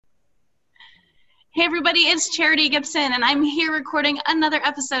Hey everybody, it's Charity Gibson, and I'm here recording another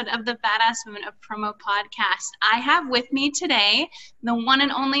episode of the Badass Women of Promo podcast. I have with me today the one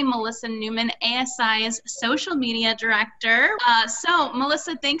and only Melissa Newman, ASI's social media director. So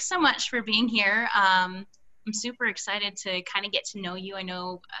Melissa, thanks so much for being here. I'm super excited to kind of get to know you. I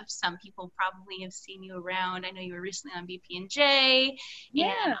know some people probably have seen you around. I know you were recently on BP&J,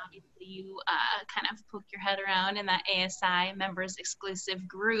 and obviously you kind of poke your head around in that ASI members exclusive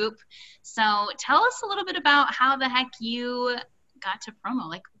group. So tell us a little bit about how the heck you got to promo.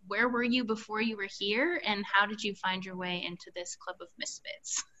 Like, where were you before you were here, and how did you find your way into this club of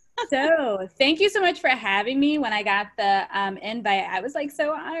misfits? So thank you so much for having me. When I got the invite, I was like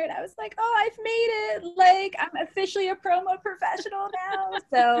so honored. I was like, oh, I've made it. Like, I'm officially a promo professional now.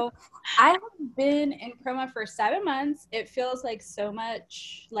 So I have been in promo for 7 months. It feels like so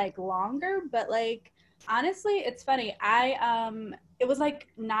much like longer, but like, honestly, it's funny. It was like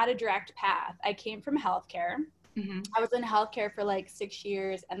not a direct path. I came from healthcare. Mm-hmm. I was in healthcare for like 6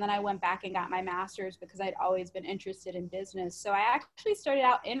 years, and then I went back and got my master's because I'd always been interested in business. So I actually started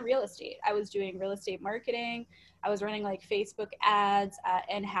out in real estate. I was doing real estate marketing. I was running like Facebook ads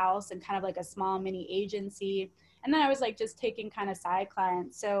in-house and kind of like a small mini agency. And then I was like just taking kind of side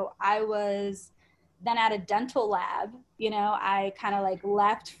clients. So I was then at a dental lab, I kind of like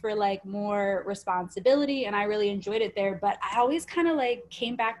left for like more responsibility, and I really enjoyed it there. But I always kind of like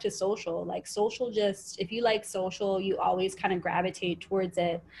came back to social, like social, just if you like social, you always kind of gravitate towards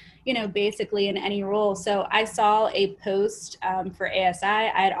it, basically in any role. So I saw a post for ASI.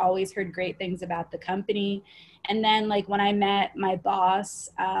 I had always heard great things about the company. And then like when I met my boss,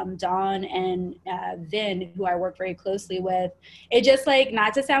 Dawn and Vin, who I work very closely with, it just like,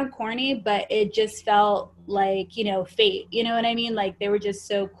 not to sound corny, but it just felt like, fate, you know what I mean? Like they were just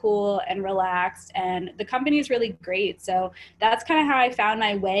so cool and relaxed, and the company is really great. So that's kind of how I found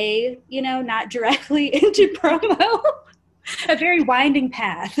my way, not directly into promo. A very winding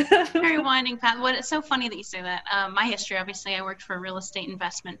path. Very winding path. What, it's so funny that you say that. My history, obviously, I worked for a real estate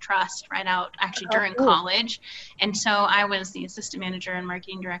investment trust right out actually during college. And so I was the assistant manager and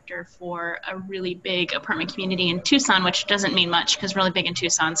marketing director for a really big apartment community in Tucson, which doesn't mean much because really big in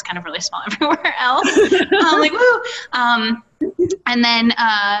Tucson is kind of really small everywhere else. Like, woo! And then,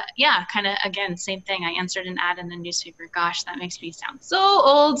 kind of, again, same thing. I answered an ad in the newspaper. Gosh, that makes me sound so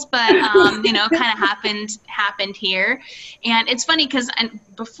old, but, kind of happened here. And it's funny because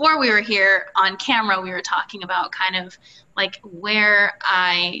before we were here on camera, we were talking about kind of like where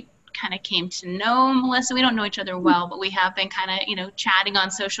I kind of came to know Melissa. We don't know each other well, but we have been kind of, chatting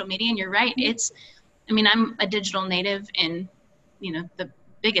on social media. And you're right. I'm a digital native in, the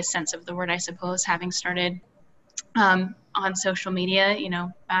biggest sense of the word, I suppose, having started on social media,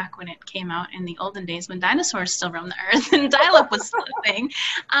 back when it came out in the olden days when dinosaurs still roamed the earth and dial-up was still a thing.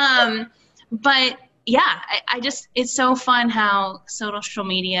 But yeah, it's so fun how social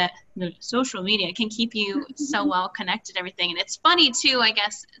media can keep you so well connected, everything. And it's funny too, I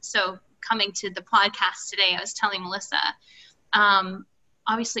guess. So coming to the podcast today, I was telling Melissa,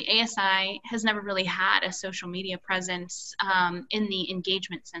 obviously ASI has never really had a social media presence in the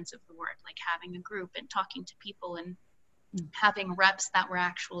engagement sense of the word, like having a group and talking to people and having reps that were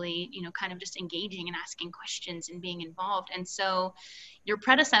actually, kind of just engaging and asking questions and being involved. And so your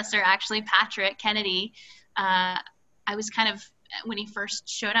predecessor, actually, Patrick Kennedy, I was kind of, when he first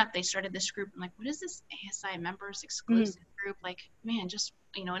showed up, they started this group. I'm like, what is this ASI members exclusive group? Like, man, just,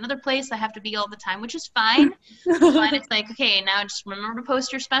 another place I have to be all the time, which is fine. But it's like, okay, now just remember to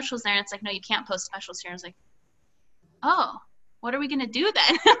post your specials there. And it's like, no, you can't post specials here. I was like, oh, what are we going to do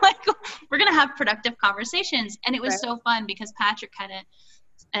then? Like, we're going to have productive conversations. And it was so fun because Patrick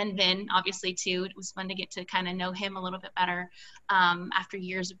and Vin, obviously, too, it was fun to get to kind of know him a little bit better after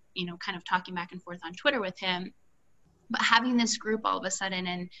years of, kind of talking back and forth on Twitter with him. But having this group all of a sudden,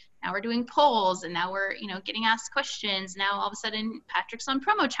 and now we're doing polls, and now we're, getting asked questions. Now all of a sudden Patrick's on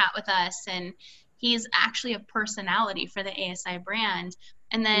promo chat with us, and he's actually a personality for the ASI brand.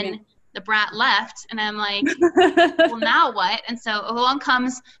 And then the brat left, and I'm like, well, now what? And so along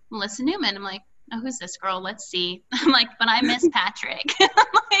comes Melissa Newman. I'm like, oh, who's this girl? Let's see. I'm like, but I miss Patrick. I'm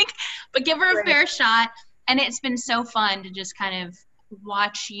like, but give her a fair shot. And it's been so fun to just kind of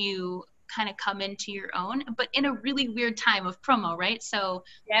watch you kind of come into your own, but in a really weird time of promo, right? So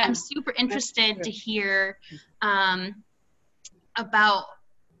I'm super interested to hear about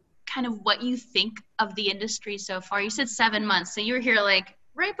kind of what you think of the industry so far. You said 7 months, so you were here like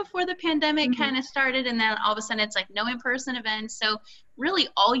right before the pandemic kind of started, and then all of a sudden it's like no in-person events. So really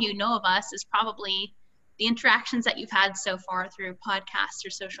all you know of us is probably the interactions that you've had so far through podcasts or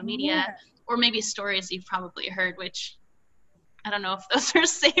social media, or maybe stories you've probably heard, which I don't know if those are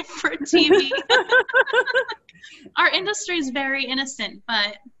safe for TV. Our industry is very innocent,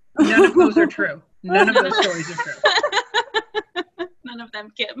 but none of those are true. None of those stories are true. None of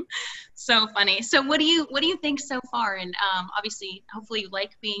them, Kim. So funny. So what do you think so far? And obviously, hopefully you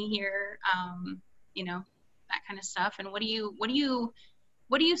like being here, you know, that kind of stuff. And what do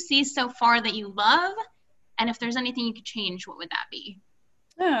you see so far that you love? And if there's anything you could change, what would that be?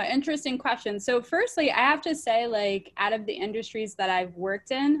 Oh, interesting question. So firstly, I have to say, like, out of the industries that I've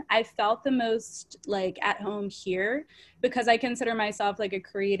worked in, I felt the most like at home here because I consider myself like a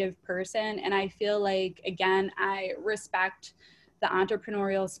creative person. And I feel like, again, I respect the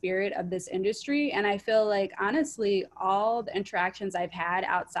entrepreneurial spirit of this industry. And I feel like, honestly, all the interactions I've had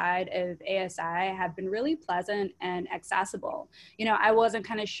outside of ASI have been really pleasant and accessible. You know, I wasn't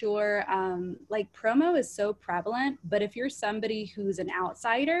kind of sure, like promo is so prevalent, but if you're somebody who's an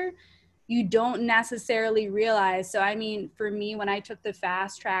outsider, you don't necessarily realize. So, I mean, for me, when I took the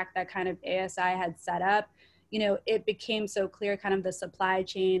fast track that kind of ASI had set up, you know, it became so clear kind of the supply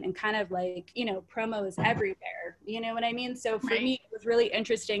chain and kind of like, you know, promo is everywhere, you know what I mean? So for me, it was really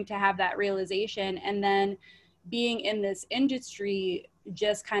interesting to have that realization. And then being in this industry,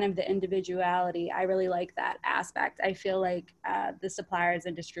 just kind of the individuality, I really like that aspect. I feel like the suppliers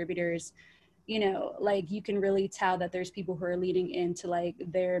and distributors, you know, like you can really tell that there's people who are leading into like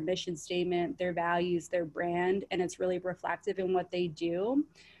their mission statement, their values, their brand, and it's really reflective in what they do.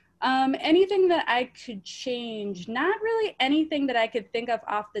 Anything that I could change, not really anything that I could think of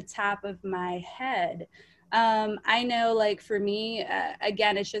off the top of my head. I know, like for me,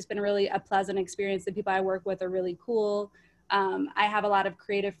 again, it's just been really a pleasant experience. The people I work with are really cool. I have a lot of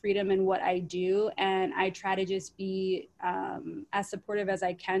creative freedom in what I do, and I try to just be as supportive as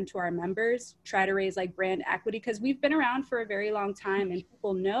I can to our members, try to raise like brand equity, because we've been around for a very long time and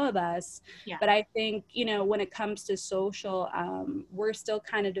people know of us. Yeah. But I think, you know, when it comes to social, we're still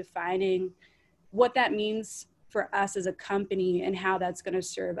kind of defining what that means for us as a company and how that's going to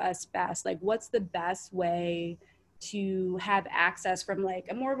serve us best. Like, what's the best way to have access from like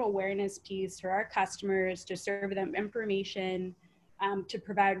a more of awareness piece to our customers, to serve them information, to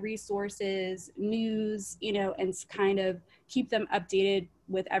provide resources, news, you know, and kind of keep them updated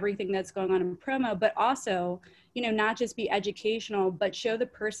with everything that's going on in promo, but also, you know, not just be educational, but show the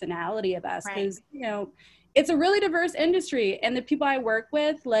personality of us. Because, right, you know, it's a really diverse industry, and the people I work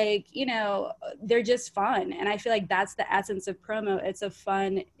with, like, you know, they're just fun. And I feel like that's the essence of promo. It's a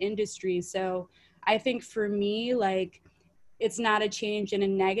fun industry. So I think for me, like, it's not a change in a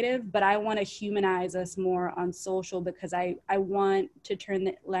negative, but I want to humanize us more on social, because I want to turn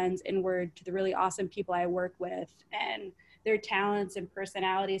the lens inward to the really awesome people I work with and their talents and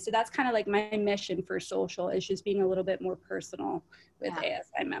personalities. So that's kind of like my mission for social, is just being a little bit more personal with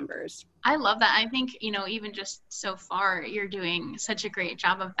ASI members. I love that. I think, you know, even just so far, you're doing such a great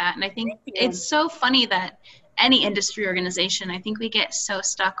job of that. And I think it's so funny that any industry organization, I think we get so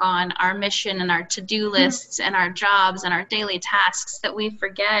stuck on our mission and our to-do lists and our jobs and our daily tasks that we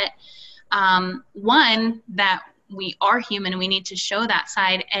forget, one, that we are human and we need to show that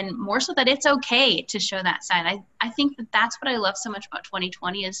side, and more so that it's okay to show that side. I think that that's what I love so much about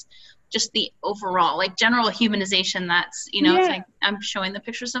 2020 is just the overall, like, general humanization. That's, you know, it's like I'm showing the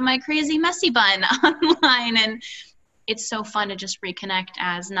pictures of my crazy messy bun online, and it's so fun to just reconnect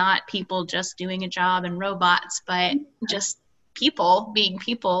as not people just doing a job and robots, but just people being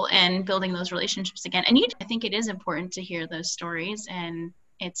people and building those relationships again. And I think it is important to hear those stories, and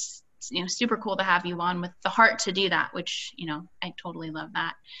it's, you know, super cool to have you on with the heart to do that, which, you know, I totally love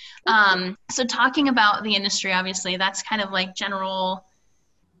that. So talking about the industry, obviously that's kind of like general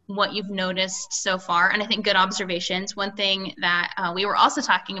what you've noticed so far, and I think good observations. One thing that we were also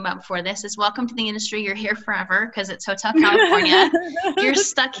talking about before this is welcome to the industry. You're here forever because it's Hotel California. You're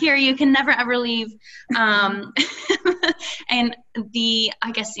stuck here. You can never ever leave. And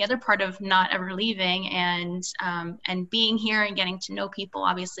I guess the other part of not ever leaving and being here and getting to know people,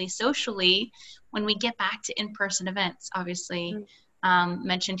 obviously socially, when we get back to in-person events, obviously.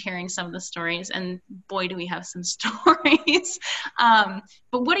 Mentioned hearing some of the stories, and boy, do we have some stories. But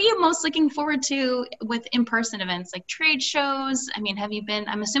what are you most looking forward to with in-person events, like trade shows? I mean,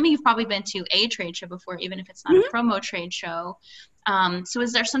 I'm assuming you've probably been to a trade show before, even if it's not a promo trade show. So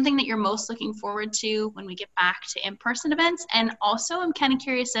is there something that you're most looking forward to when we get back to in-person events? And also, I'm kind of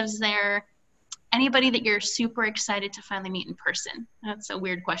curious, is there anybody that you're super excited to finally meet in person? That's a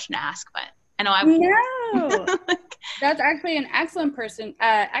weird question to ask, but I know No, that's actually an excellent question.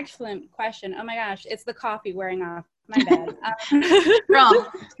 Oh my gosh, it's the coffee wearing off. My bad. Bro,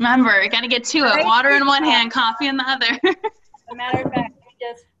 remember, you got to get to it. Water in one hand, coffee in the other. As a matter of fact,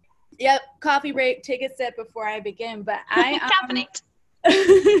 Yep, coffee break, take a sip before I begin. But I caffeinate.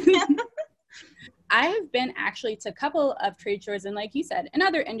 I have been actually to a couple of trade shows, and like you said, in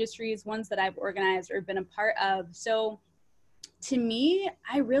other industries, ones that I've organized or been a part of. So to me,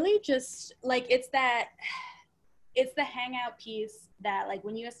 I really just like it's the hangout piece that like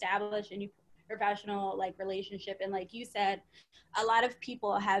when you establish a new professional like relationship, and like you said, a lot of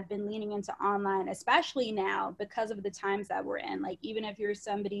people have been leaning into online, especially now because of the times that we're in. Like even if you're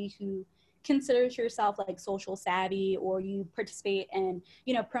somebody who considers yourself like social savvy, or you participate in,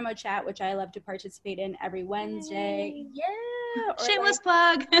 you know, promo chat, which I love to participate in every Wednesday. Yeah. Shameless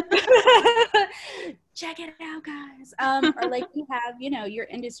plug. Check it out, guys. Or like you have, you know, your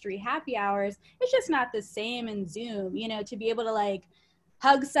industry happy hours. It's just not the same in Zoom, you know, to be able to like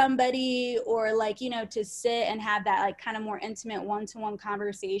hug somebody, or like, you know, to sit and have that like kind of more intimate one-to-one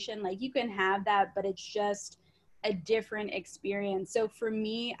conversation. Like you can have that, but it's just a different experience. So for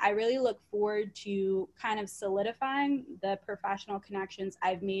me, I really look forward to kind of solidifying the professional connections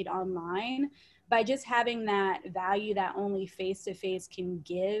I've made online by just having that value that only face-to-face can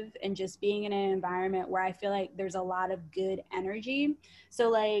give, and just being in an environment where I feel like there's a lot of good energy. So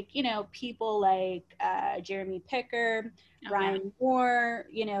like, you know, people like Jeremy Picker, Ryan Moore,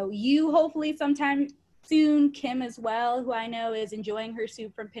 you know, you hopefully sometime soon, Kim as well, who I know is enjoying her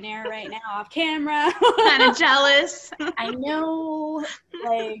soup from Panera right now off camera. Kind of jealous. I know,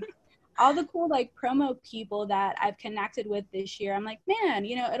 like all the cool like promo people that I've connected with this year. I'm like, man,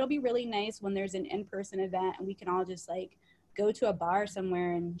 you know, it'll be really nice when there's an in-person event and we can all just like go to a bar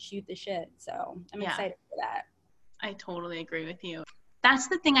somewhere and shoot the shit. So I'm excited for that. I totally agree with you. That's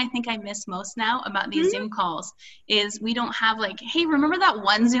the thing I think I miss most now about these Zoom calls is we don't have like, hey, remember that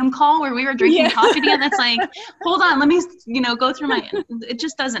one Zoom call where we were drinking coffee together? That's like, hold on, let me, you know, go through it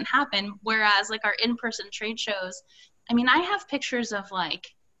just doesn't happen. Whereas like our in-person trade shows, I mean, I have pictures of like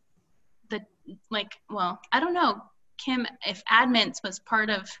well, I don't know, Kim, if Admins was part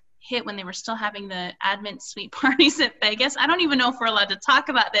of HIT when they were still having the Admins suite parties at Vegas. I don't even know if we're allowed to talk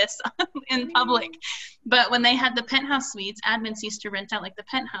about this in public, but when they had the penthouse suites, Admins used to rent out like the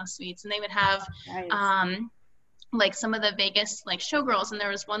penthouse suites, and they would have like some of the Vegas like showgirls, and there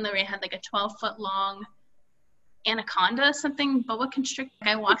was one that we had like a 12-foot long anaconda, something boa constrictor.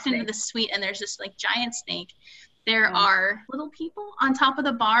 I walked into the suite and there's this like giant snake. There are little people on top of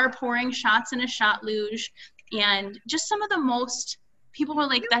the bar pouring shots in a shot luge, and just some of the most people were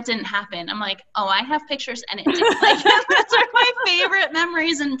like, that didn't happen. I'm like, oh, I have pictures and it did. Like, that's are my favorite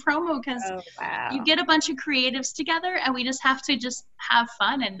memories in promo, because you get a bunch of creatives together and we just have to just have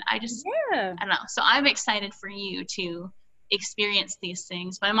fun. And I just, I don't know. So I'm excited for you to experience these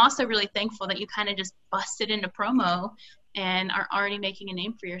things, but I'm also really thankful that you kind of just busted into promo and are already making a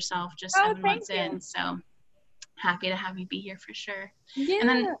name for yourself just 7 months in. So happy to have you be here for sure. And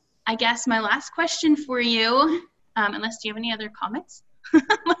then I guess my last question for you, unless do you have any other comments?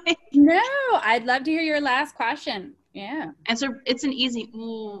 No, I'd love to hear your last question. Yeah. And so it's an easy,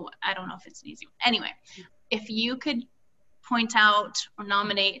 I don't know if it's an easy one. Anyway, if you could point out or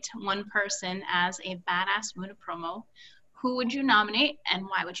nominate one person as a badass woman of promo, who would you nominate and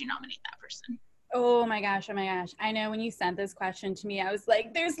why would you nominate that person? Oh my gosh. I know when you sent this question to me, I was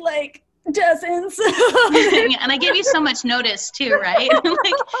like, there's like dozens. And I gave you so much notice too, right?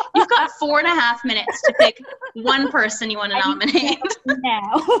 Like, you've got 4.5 minutes to pick one person you want to nominate.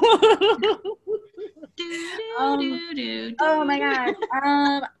 Now. Oh my gosh.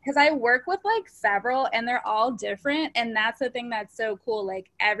 Because I work with like several and they're all different, and that's the thing that's so cool.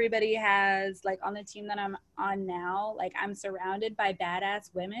 Like everybody has, like on the team that I'm on now, like I'm surrounded by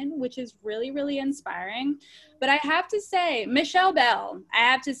badass women, which is really, really inspiring. But I have to say, Michelle Bell,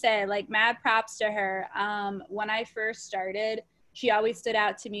 like mad props to her. When I first started, she always stood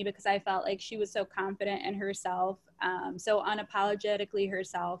out to me because I felt like she was so confident in herself, so unapologetically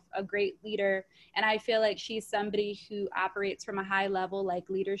herself, a great leader. And I feel like she's somebody who operates from a high level, like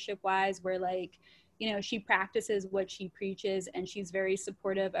leadership wise, where like, you know, she practices what she preaches, and she's very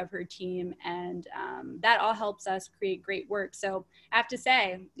supportive of her team. And that all helps us create great work. So I have to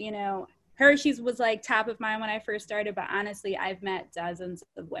say, you know, she was like top of mind when I first started, but honestly, I've met dozens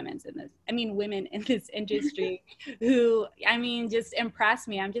of women in this industry who, I mean, just impress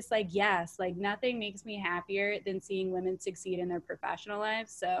me. I'm just like, yes, like nothing makes me happier than seeing women succeed in their professional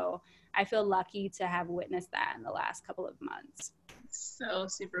lives. So I feel lucky to have witnessed that in the last couple of months. So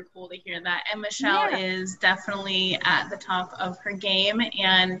super cool to hear that. And Michelle is definitely at the top of her game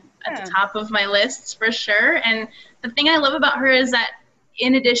and at the top of my lists for sure. And the thing I love about her is that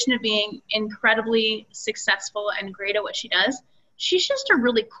in addition to being incredibly successful and great at what she does, she's just a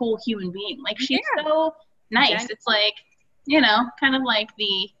really cool human being. Like, she's so nice. It's like, you know, kind of like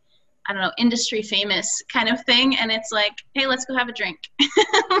the I don't know, industry famous kind of thing. And it's like, hey, let's go have a drink.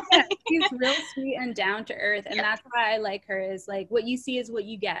 Yeah, she's real sweet and down to earth. And that's why I like her, is like, what you see is what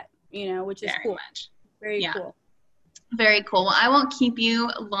you get, you know, which is Very cool. much. Very cool. Very cool. Well, I won't keep you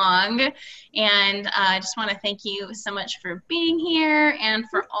long. And I just want to thank you so much for being here and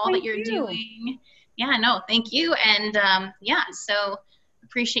for all that you're doing. Yeah, no, thank you. And so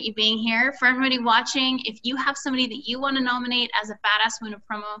appreciate you being here. For everybody watching, if you have somebody that you want to nominate as a Badass Women of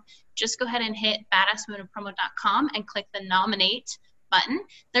Promo, just go ahead and hit badasswomenofpromo.com and click the nominate button.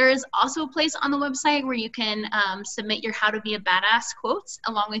 There is also a place on the website where you can submit your How to Be a Badass quotes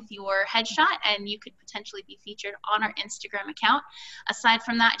along with your headshot, and you could potentially be featured on our Instagram account. Aside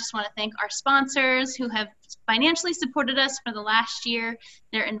from that, I just want to thank our sponsors who have financially supported us for the last year.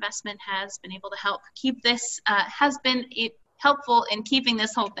 Their investment has been able to help keep this, helpful in keeping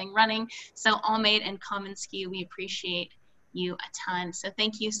this whole thing running. So Allmade and commonsku, we appreciate you a ton. So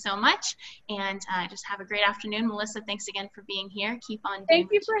thank you so much, and just have a great afternoon. Melissa, thanks again for being here. Keep on doing.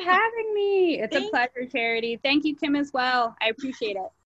 Thank you for having me. It's a pleasure, Charity. Thank you, Kim, as well. I appreciate it.